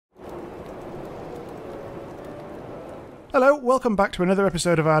Hello, welcome back to another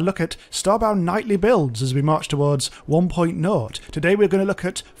episode of our look at Starbound Nightly Builds as we march towards 1.0. Today we're going to look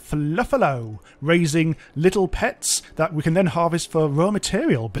at Fluffalo, raising little pets that we can then harvest for raw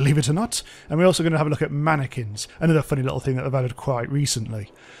material, believe it or not. And we're also going to have a look at mannequins, another funny little thing that I've added quite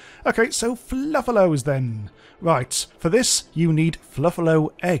recently. Okay, so Fluffalos then. Right, for this you need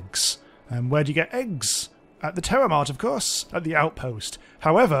Fluffalo eggs. And where do you get eggs? At the Terra Mart, of course, at the outpost.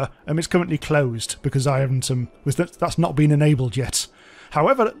 However, it's currently closed because I haven't that's not been enabled yet.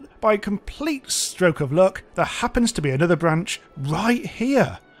 However, by complete stroke of luck, there happens to be another branch right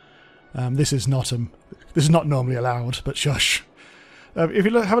here. This is not normally allowed, but shush. If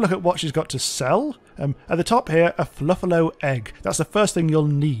you have a look at what she's got to sell, at the top here, a Fluffalo egg. That's the first thing you'll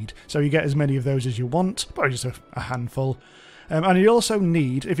need. So you get as many of those as you want, probably just a handful. And you also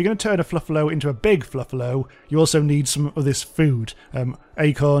need, if you're going to turn a Fluffalo into a big Fluffalo, you also need some of this food.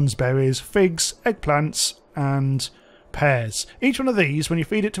 Acorns, berries, figs, eggplants, and pears. Each one of these, when you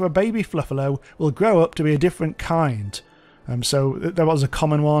feed it to a baby Fluffalo, will grow up to be a different kind. So that was a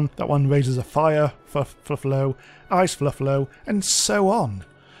common one. That one raises a fire Fluffalo, ice Fluffalo, and so on.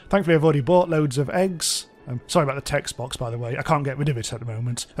 Thankfully, I've already bought loads of eggs. Sorry about the text box, by the way. I can't get rid of it at the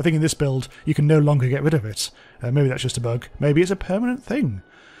moment. I think in this build, you can no longer get rid of it. Maybe that's just a bug. Maybe it's a permanent thing.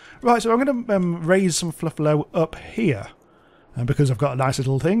 Right, so I'm going to raise some Fluffalo up here. Because I've got a nice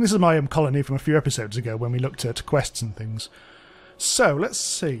little thing. This is my colony from a few episodes ago when we looked at quests and things. So, let's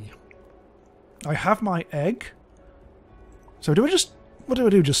see. I have my egg. So what do I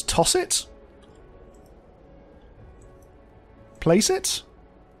do? Just toss it? Place it?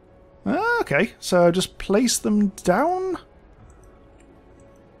 Okay, so just place them down.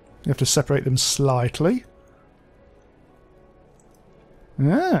 You have to separate them slightly.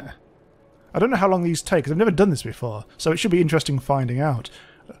 I don't know how long these take, because I've never done this before, so it should be interesting finding out.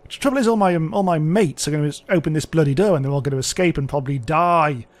 The trouble is all my mates are going to open this bloody door and they're all going to escape and probably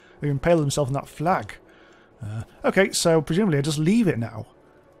die. They can impale themselves on that flag. Okay, so presumably I just leave it now.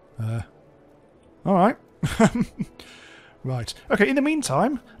 Alright. Right. Okay, in the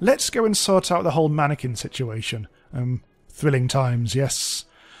meantime, let's go and sort out the whole mannequin situation. Thrilling times, yes.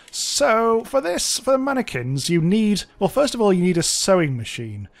 So, for the mannequins, you need... Well, first of all, you need a sewing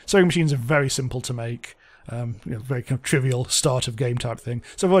machine. Sewing machines are very simple to make. Very kind of trivial start of game type thing.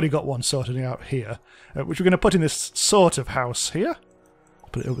 So I've already got one sorted out here, which we're going to put in this sort of house here.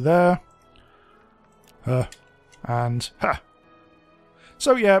 Put it over there. And... Ha!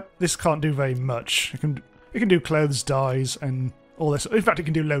 So yeah, this can't do very much. It can do clothes, dyes, and all this. In fact, it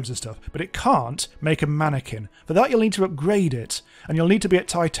can do loads of stuff. But it can't make a mannequin. For that, you'll need to upgrade it. And you'll need to be at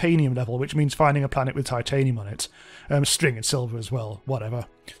titanium level, which means finding a planet with titanium on it. String and silver as well, whatever.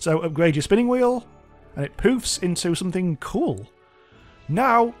 So upgrade your spinning wheel, and it poofs into something cool.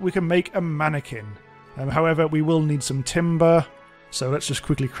 Now we can make a mannequin. However, we will need some timber. So let's just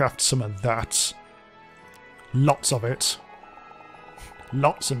quickly craft some of that. Lots of it.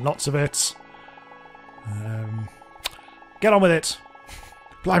 Lots and lots of it. Get on with it.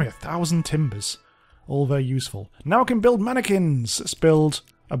 Blimey, 1,000 timbers. All very useful. Now I can build mannequins. Let's build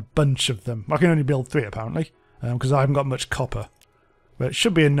a bunch of them. I can only build 3 apparently, because I haven't got much copper. But it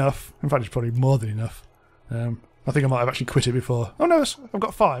should be enough. In fact, it's probably more than enough. I think I might have actually quit it before. Oh no, I've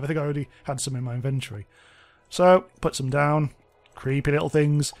got 5. I think I already had some in my inventory. So, put some down. Creepy little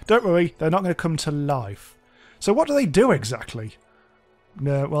things. Don't worry, they're not going to come to life. So what do they do exactly?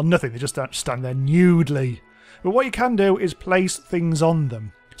 No, well, nothing. They just stand there nudely. But what you can do is place things on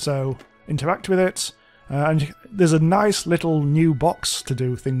them. So, interact with it. And there's a nice little new box to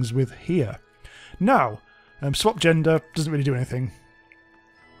do things with here. Now, swap gender doesn't really do anything.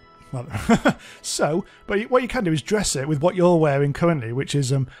 Well, but what you can do is dress it with what you're wearing currently, which is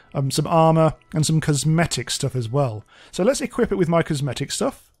some armour and some cosmetic stuff as well. So let's equip it with my cosmetic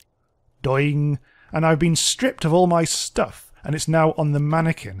stuff. Doing. And I've been stripped of all my stuff. And it's now on the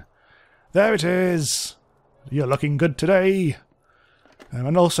mannequin. There it is. You're looking good today.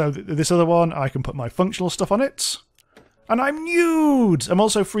 And also, this other one, I can put my functional stuff on it. And I'm nude! I'm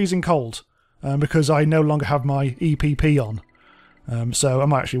also freezing cold. Because I no longer have my EPP on. So I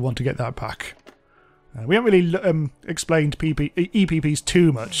might actually want to get that back. We haven't really explained EPPs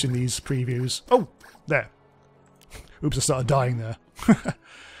too much in these previews. Oh, there. Oops, I started dying there.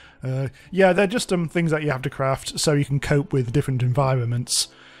 Yeah, they're just things that you have to craft so you can cope with different environments.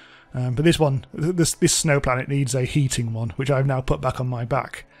 But this one, this snow planet needs a heating one, which I've now put back on my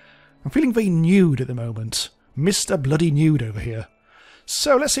back. I'm feeling very nude at the moment. Mr. Bloody Nude over here.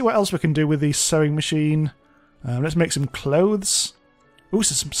 So let's see what else we can do with the sewing machine. Let's make some clothes. Ooh,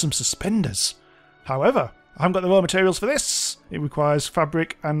 some suspenders. However, I haven't got the raw materials for this. It requires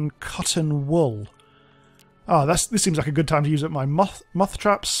fabric and cotton wool. Ah, this seems like a good time to use up my moth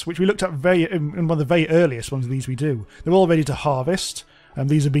traps, which we looked at in one of the very earliest ones of these we do. They're all ready to harvest, and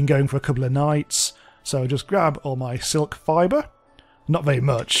these have been going for a couple of nights. So just grab all my silk fibre. Not very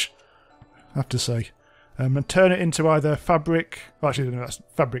much, I have to say. And turn it into either fabric... Well, actually, no, that's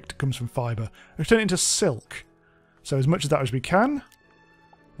fabric that comes from fibre. And turn it into silk. So as much of that as we can.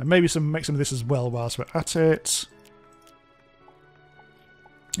 And maybe make some of this as well whilst we're at it.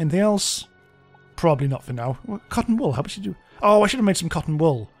 Anything else? Probably not for now. What, cotton wool, how much did you... Oh, I should have made some cotton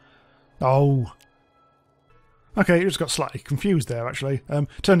wool. Oh. Okay, I just got slightly confused there, actually.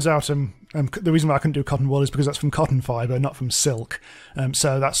 Turns out the reason why I couldn't do cotton wool is because that's from cotton fibre, not from silk.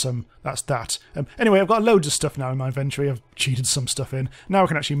 So that's that. Anyway, I've got loads of stuff now in my inventory. I've cheated some stuff in. Now I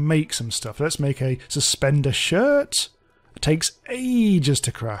can actually make some stuff. Let's make a suspender shirt. It takes ages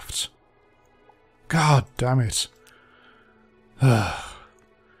to craft. God damn it.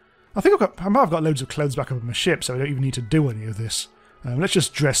 I think I might have got loads of clothes back up on my ship, so I don't even need to do any of this. Let's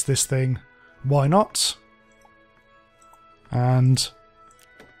just dress this thing. Why not? And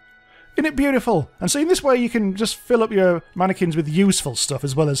isn't it beautiful? And so in this way you can just fill up your mannequins with useful stuff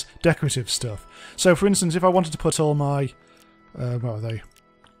as well as decorative stuff. So for instance, if I wanted to put all my what are they?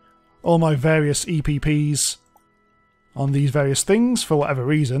 All my various EPPs on these various things for whatever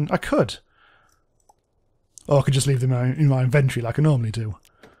reason, I could. Or I could just leave them in my inventory like I normally do.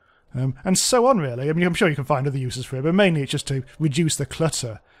 And so on, really. I mean, I'm sure you can find other uses for it, but mainly it's just to reduce the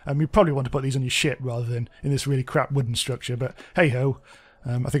clutter. You probably want to put these on your ship rather than in this really crap wooden structure, but hey-ho.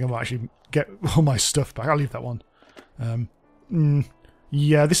 I think I might actually get all my stuff back. I'll leave that one.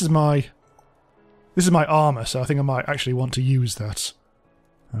 Yeah, this is my armour, so I think I might actually want to use that.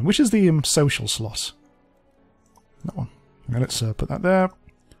 Which is the social slot? That one. Okay, let's put that there.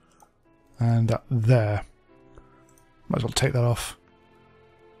 And that there. Might as well take that off.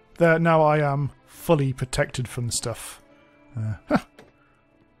 There, now I am fully protected from stuff.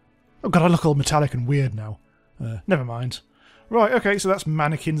 Oh god, I look all metallic and weird now. Never mind. Right, okay, so that's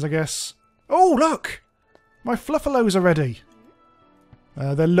mannequins, I guess. Oh, look! My Fluffalos are ready.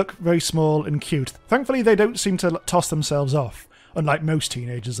 They look very small and cute. Thankfully, they don't seem to toss themselves off, unlike most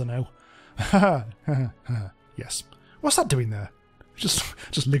teenagers I know. Yes. What's that doing there?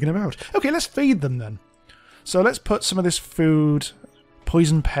 Just licking about. Okay, let's feed them then. So let's put some of this food...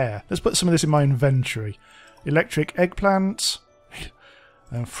 Poison pear. Let's put some of this in my inventory. Electric eggplant.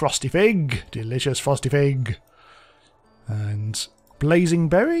 Frosty fig. Delicious frosty fig. And blazing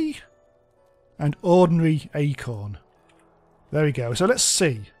berry. And ordinary acorn. There we go. So let's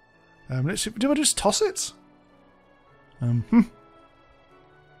see. Let's see. Do I just toss it?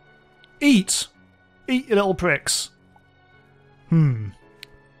 Eat! Eat, you little pricks. How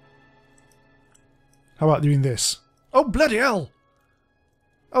about doing this? Oh, bloody hell!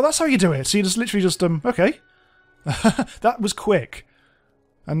 Oh, that's how you do it. So you just literally just, okay. That was quick.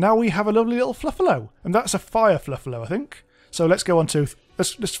 And now we have a lovely little Fluffalo. And that's a fire Fluffalo, I think. So let's go on to...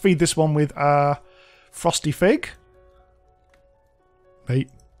 Let's feed this one with frosty fig. Eat.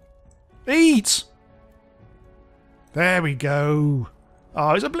 Eat! There we go.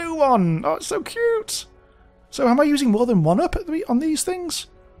 Oh, it's a blue one. Oh, it's so cute. So am I using more than one up on these things?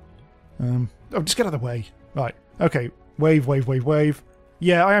 Oh, just get out of the way. Right. Okay. Wave, wave, wave, wave.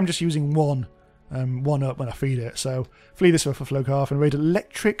 Yeah, I am just using one up when I feed it. So, flee this Fluffalo calf and raid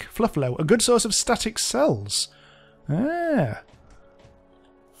electric Fluffalo, a good source of static cells. Ah.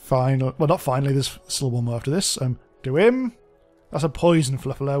 Final. Well, not finally, there's still one more after this. Do him. That's a poison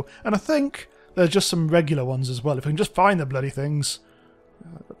Fluffalo. And I think there's just some regular ones as well. If we can just find the bloody things.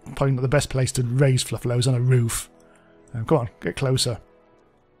 Probably not the best place to raise Fluffalos on a roof. Come on, get closer.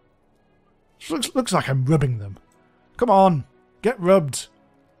 Looks like I'm rubbing them. Come on, get rubbed.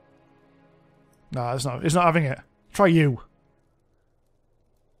 No, it's not having it. Try you.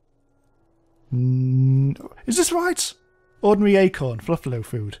 Is this right? Ordinary acorn, Fluffalo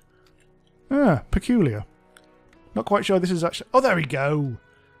food. Ah, peculiar. Not quite sure this is actually... Oh, there we go.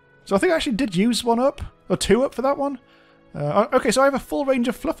 So I think I actually did use one up. Or two up for that one. Okay, so I have a full range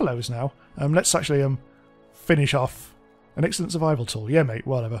of Fluffalos now. Let's actually finish off an excellent survival tool. Yeah, mate,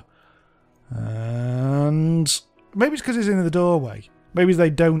 whatever. And maybe it's because it's in the doorway. Maybe they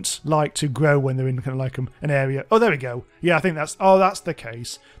don't like to grow when they're in kind of like an area. Oh, there we go. Yeah, I think that's... Oh, that's the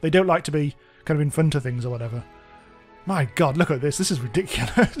case. They don't like to be kind of in front of things or whatever. My God, look at this. This is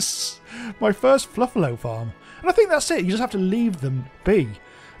ridiculous. My first Fluffalo farm. And I think that's it. You just have to leave them be.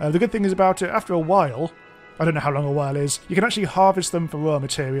 The good thing is about it, after a while... I don't know how long a while is. You can actually harvest them for raw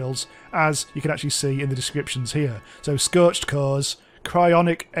materials, as you can actually see in the descriptions here. So scorched cores,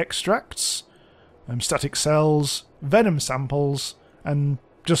 cryonic extracts, static cells, venom samples, and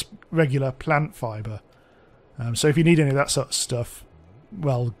just regular plant fibre. So if you need any of that sort of stuff,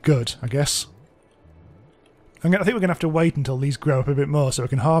 well, good, I guess. I think we're going to have to wait until these grow up a bit more so we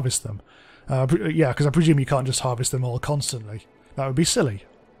can harvest them. Yeah, because I presume you can't just harvest them all constantly. That would be silly.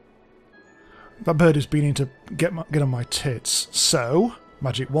 That bird is beginning to get on my tits. So,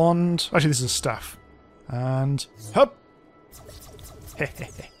 magic wand. Actually, this is a staff. And hop!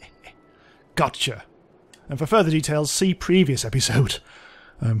 Gotcha. And for further details, see previous episode.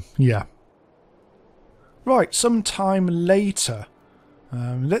 Yeah. Right, sometime later.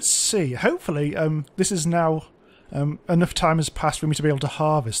 Let's see. Hopefully, this is now enough time has passed for me to be able to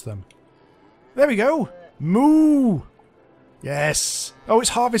harvest them. There we go. Moo! Yes. Oh, it's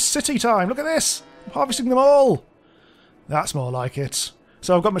Harvest City time. Look at this. I'm harvesting them all. That's more like it.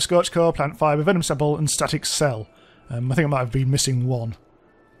 So I've got my Scorch Core, Plant Fibre, Venom Sample, and Static Cell. I think I might have been missing one.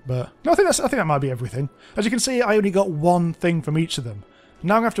 But no, I think that might be everything. As you can see, I only got one thing from each of them.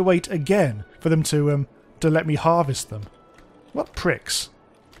 Now I'm going to have to wait again for them to let me harvest them. What pricks.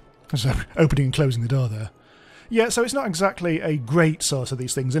 So, opening and closing the door there. Yeah, so it's not exactly a great source of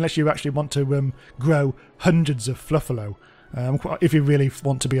these things, unless you actually want to grow hundreds of Fluffalo. If you really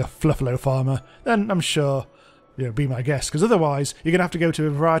want to be a Fluffalo farmer, then I'm sure, be my guest, because otherwise you're going to have to go to a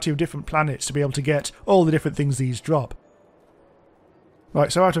variety of different planets to be able to get all the different things these drop.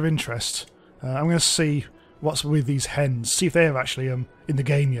 Right, so out of interest, I'm going to see what's with these hens, see if they're actually in the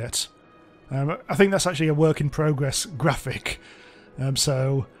game yet. I think that's actually a work in progress graphic,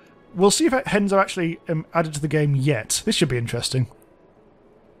 so we'll see if hens are actually added to the game yet. This should be interesting.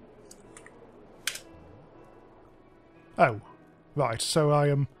 Oh, right. So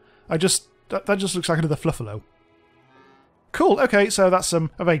that just looks like another Fluffalo. Cool. Okay, so that's a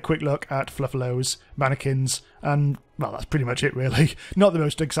very quick look at Fluffalos, mannequins, and well, that's pretty much it really. Not the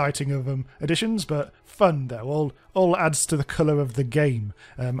most exciting of additions, but fun though. All adds to the colour of the game,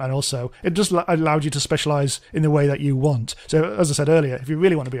 and also it just allowed you to specialise in the way that you want. So as I said earlier, if you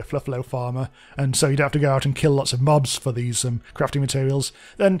really want to be a Fluffalo farmer, and so you don't have to go out and kill lots of mobs for these crafting materials,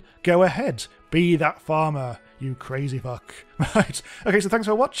 then go ahead, be that farmer. You crazy fuck. Right. Okay, so thanks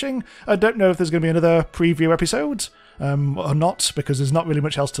for watching. I don't know if there's going to be another preview episode or not, because there's not really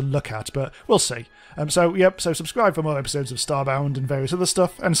much else to look at, but we'll see. So subscribe for more episodes of Starbound and various other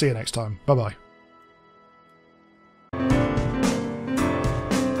stuff, and see you next time. Bye-bye.